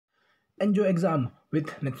Enjoy exam with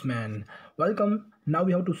Neetsman. Welcome. Now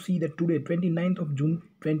we have to see that today, 29th of June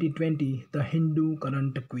 2020, the Hindu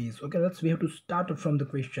current quiz. Okay, we have to start from the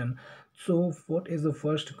question. So, what is the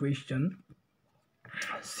first question?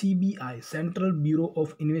 CBI central bureau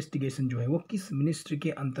of investigation जो है वो किस ministry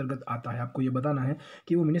के अंतर्गत आता है? आपको ये बताना है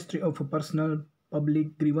कि वो ministry of personnel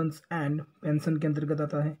public grievance and pension के अंतर्गत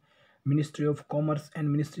आता है, ministry of commerce and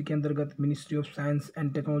ministry के अंतर्गत, ministry of science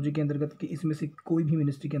and technology के अंतर्गत, कि इसमें से कोई भी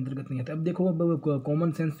मिनिस्ट्री के अंतर्गत नहीं आता। अब देखो, अब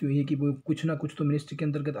कॉमन सेंस यही है कि वो कुछ ना कुछ तो मिनिस्ट्री के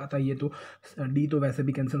अंतर्गत आता ही है, तो डी तो वैसे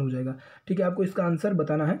भी कैंसिल हो जाएगा। ठीक है, आपको इसका आंसर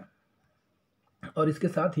बताना है। और इसके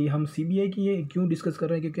साथ ही हम सीबीआई की ये क्यों डिस्कस कर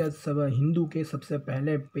रहे हैं, क्योंकि आज सब हिंदू के सबसे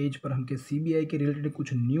पहले पेज पर हमके सीबीआई के रिलेटेड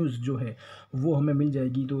कुछ न्यूज़ जो है वो हमें मिल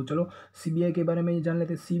जाएगी। तो चलो सीबीआई के बारे में ये जान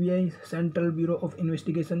लेते हैं। CBI central bureau of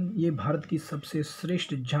investigation, ये भारत की सबसे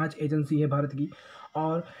श्रेष्ठ जांच एजेंसी है भारत की।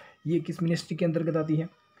 और ये किस मिनिस्ट्री के अंतर्गत आती है?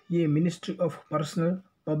 ये ministry of personnel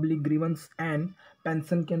public grievance and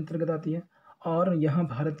pension के अंतर्गत आती है। और यहाँ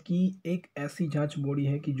भारत की एक ऐसी जांच बॉडी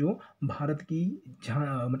है कि जो भारत की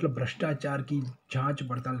मतलब भ्रष्टाचार की जांच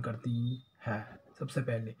पड़ताल करती है सबसे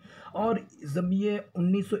पहले। और जब ये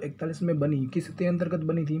 1941 में बनी, किसके अंतर्गत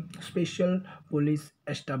बनी थी? स्पेशल पुलिस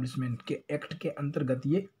एस्टैब्लिशमेंट के एक्ट के अंतर्गत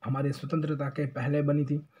ये हमारे स्वतंत्रता के पहले बनी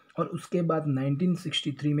थी। और उसके बाद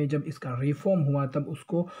 1963 में जब इसका रिफॉर्म हुआ तब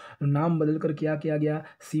उसको नाम बदल कर क्या किया गया?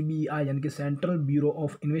 सीबीआई यानी कि सेंट्रल ब्यूरो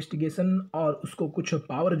ऑफ इन्वेस्टिगेशन। और उसको कुछ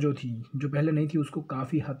पावर जो थी, जो पहले नहीं थी, उसको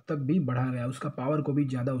काफ़ी हद तक भी बढ़ाया गया, उसका पावर को भी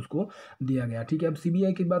ज़्यादा उसको दिया गया। ठीक है, अब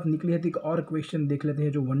सीबीआई की बात निकली है तो एक और क्वेश्चन देख लेते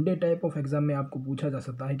हैं जो वनडे टाइप ऑफ एग्जाम में आपको पूछा जा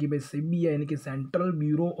सकता है कि भाई सीबीआई यानी कि सेंट्रल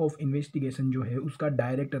ब्यूरो ऑफ इन्वेस्टिगेशन जो है उसका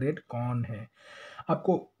डायरेक्टरेट कौन है?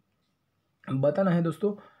 आपको बताना है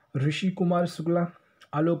दोस्तों। ऋषि कुमार शुक्ला,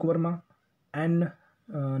 आलोक वर्मा एंड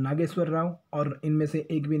नागेश्वर राव, और इनमें से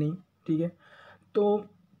एक भी नहीं। ठीक है, तो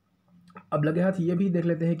अब लगे हाथ ये भी देख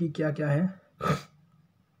लेते हैं कि क्या क्या है।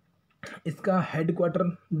 इसका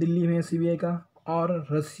हेडक्वार्टर दिल्ली में है सीबीआई का, और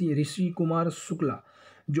ऋषि कुमार शुक्ला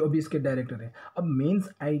जो अभी इसके डायरेक्टर हैं। अब मेंस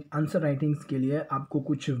आंसर राइटिंग्स के लिए आपको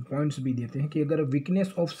कुछ पॉइंट्स भी देते हैं कि अगर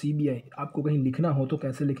वीकनेस ऑफ सीबीआई आपको कहीं लिखना हो तो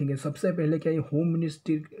कैसे लिखेंगे। सबसे पहले क्या ये होम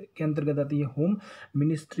मिनिस्ट्री के अंतर्गत आती है? होम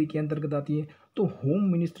मिनिस्ट्री के अंतर्गत आती है, तो होम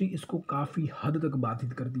मिनिस्ट्री इसको काफ़ी हद तक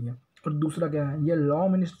बाधित करती है। और दूसरा क्या है, यह लॉ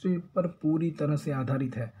मिनिस्ट्री पर पूरी तरह से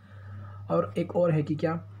आधारित है। और एक और है कि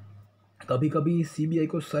क्या कभी कभी सीबीआई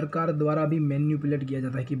को सरकार द्वारा भी मैन्युपुलेट किया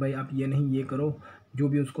जाता है कि भाई आप ये नहीं ये करो, जो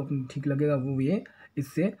भी उसको अपनी ठीक लगेगा वो ये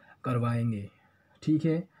इससे करवाएंगे। ठीक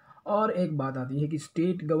है, और एक बात आती है कि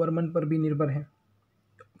स्टेट गवर्नमेंट पर भी निर्भर है।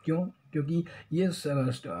 क्यों? क्योंकि ये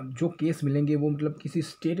जो केस मिलेंगे वो मतलब किसी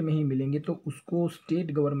स्टेट में ही मिलेंगे, तो उसको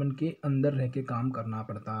स्टेट गवर्नमेंट के अंदर रह के काम करना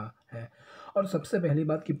पड़ता है। और सबसे पहली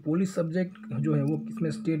बात कि पुलिस सब्जेक्ट जो है वो किसमें?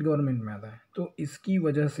 स्टेट गवर्नमेंट में आता है, तो इसकी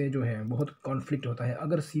वजह से जो है बहुत कॉन्फ्लिक्ट होता है।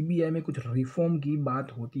 अगर सीबीआई में कुछ रिफॉर्म की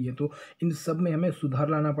बात होती है तो इन सब में हमें सुधार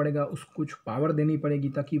लाना पड़ेगा, उसको कुछ पावर देनी पड़ेगी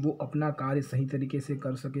ताकि वो अपना कार्य सही तरीके से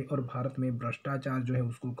कर सके और भारत में भ्रष्टाचार जो है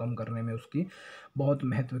उसको कम करने में उसकी बहुत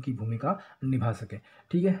महत्व की भूमिका निभा सके।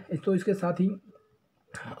 ठीक है, तो इसके साथ ही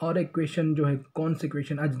और एक क्वेश्चन जो है, कौन से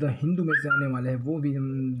क्वेश्चन आज द हिंदू में से आने वाले हैं वो भी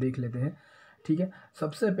हम देख लेते हैं। ठीक है,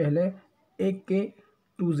 सबसे पहले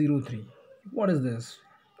AK-203 what is this?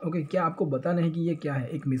 Okay, क्या आपको बताना है कि ये क्या है?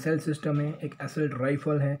 एक मिसाइल सिस्टम है, एक असल्ट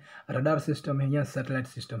राइफल है, रडार सिस्टम है, या सैटेलाइट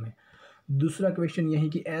सिस्टम है? दूसरा क्वेश्चन यही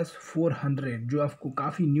कि S-400 जो आपको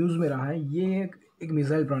काफ़ी न्यूज़ में रहा है, ये एक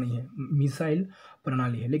मिसाइल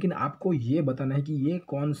प्रणाली है, लेकिन आपको ये बताना है कि ये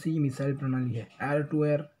कौन सी मिसाइल प्रणाली है? Air to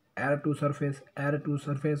air, air to surface, air to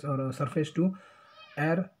surface, और सरफेस टू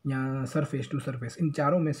एयर, या सरफेस टू सरफेस। इन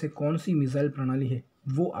चारों में से कौन सी मिसाइल प्रणाली है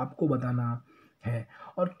वो आपको बताना है।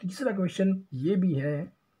 और तीसरा क्वेश्चन ये भी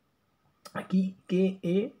है कि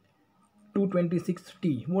KA-226T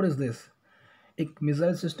व्हाट इज़ दिस? एक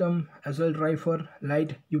missile system, assault rifle,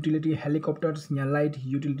 light utility helicopters, या लाइट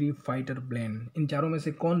यूटिलिटी फाइटर प्लेन। इन चारों में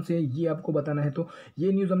से कौन से, ये आपको बताना है। तो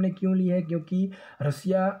ये न्यूज़ हमने क्यों ली है? क्योंकि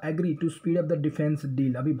रसिया agree to speed up the defence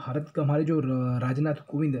deal. अभी भारत का हमारे जो राजनाथ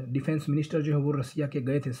कोविंद डिफेंस मिनिस्टर जो है वो रसिया के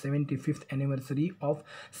गए थे 75th anniversary of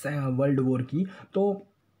world war की। तो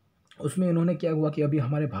उसमें इन्होंने क्या हुआ कि अभी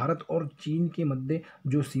हमारे भारत और चीन के मध्य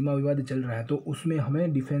जो सीमा विवाद चल रहा है, तो उसमें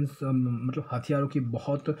हमें डिफेंस मतलब हथियारों की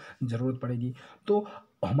बहुत ज़रूरत पड़ेगी। तो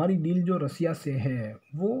हमारी डील जो रसिया से है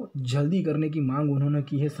वो जल्दी करने की मांग उन्होंने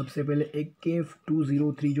की है। सबसे पहले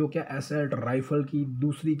AK-203 जो क्या असल्ट राइफल की,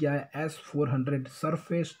 दूसरी क्या है S-400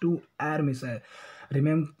 surface to air missile.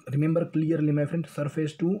 Remember clearly my friend,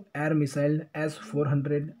 surface to air missile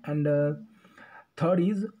S-400, and third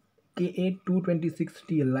is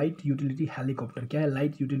KA-226T light utility helicopter. क्या है?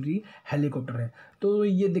 लाइट यूटिलिटी हेलीकॉप्टर है। तो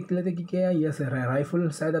ये देख लेते कि क्या है। यस, राइफल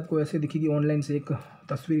शायद आपको ऐसे दिखेगी, ऑनलाइन से एक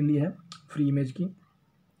तस्वीर ली है फ्री इमेज की।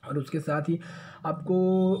 और उसके साथ ही आपको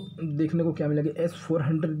देखने को क्या मिलेगा,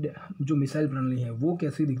 S-400 जो मिसाइल प्रणाली है वो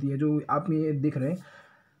कैसी दिखती है, जो आप ये देख रहे हैं।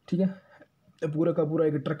 ठीक है, तो पूरा का पूरा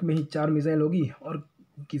एक ट्रक में ही 4 मिसाइल होगी और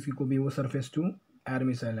किसी को भी वो सरफेस टू एयर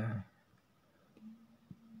मिसाइल है।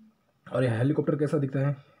 और यह हेलीकॉप्टर कैसा दिखता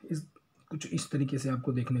है, इस कुछ इस तरीके से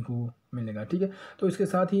आपको देखने को मिलेगा। ठीक है, तो इसके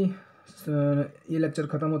साथ ही ये लेक्चर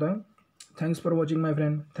ख़त्म होता है। Thanks for watching my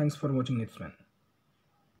friend, thanks for watching नीट्समैन।